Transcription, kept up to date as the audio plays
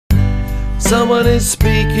Someone is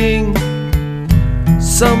speaking,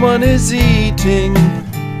 someone is eating.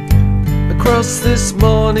 Across this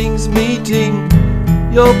morning's meeting,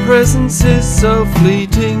 your presence is so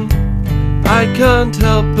fleeting. I can't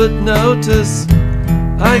help but notice,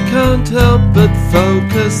 I can't help but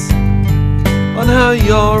focus on how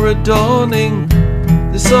you're adorning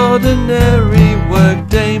this ordinary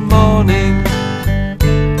workday morning.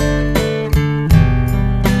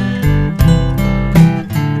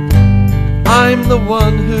 I'm the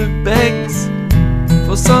one who begs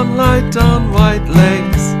for sunlight on white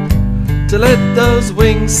legs, to let those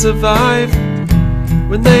wings survive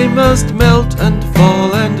when they must melt and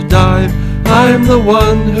fall and dive. I'm the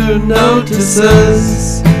one who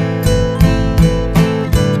notices,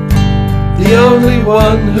 the only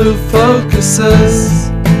one who focuses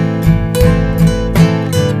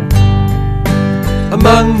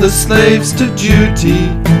among the slaves to duty.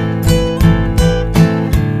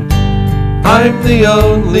 I'm the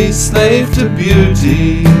only slave to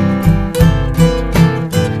beauty.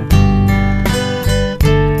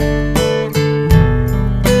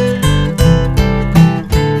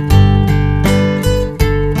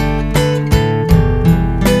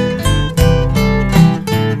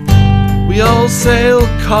 We all sail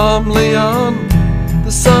calmly on,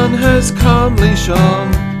 the sun has calmly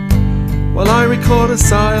shone, while I record a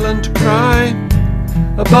silent cry,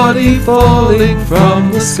 a body falling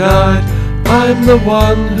from the sky. I'm the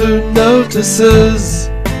one who notices,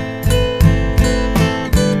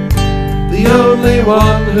 the only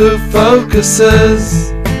one who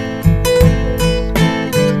focuses,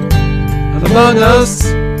 and among us,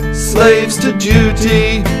 slaves to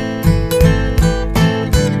duty,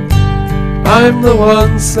 I'm the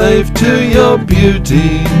one slave to your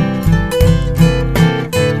beauty.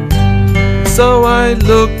 So I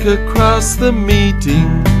look across the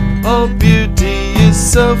meeting, oh, beauty is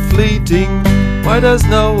so fleeting. Why does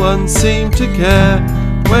no one seem to care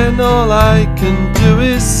when all I can do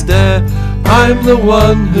is stare? I'm the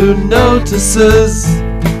one who notices,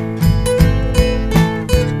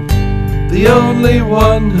 the only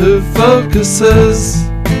one who focuses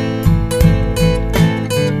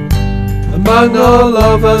among all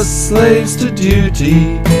of us slaves to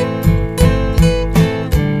duty.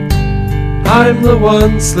 I'm the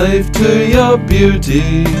one slave to your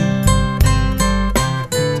beauty.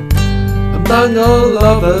 Among all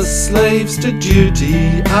of us slaves to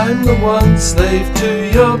duty, I'm the one slave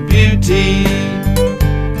to your beauty.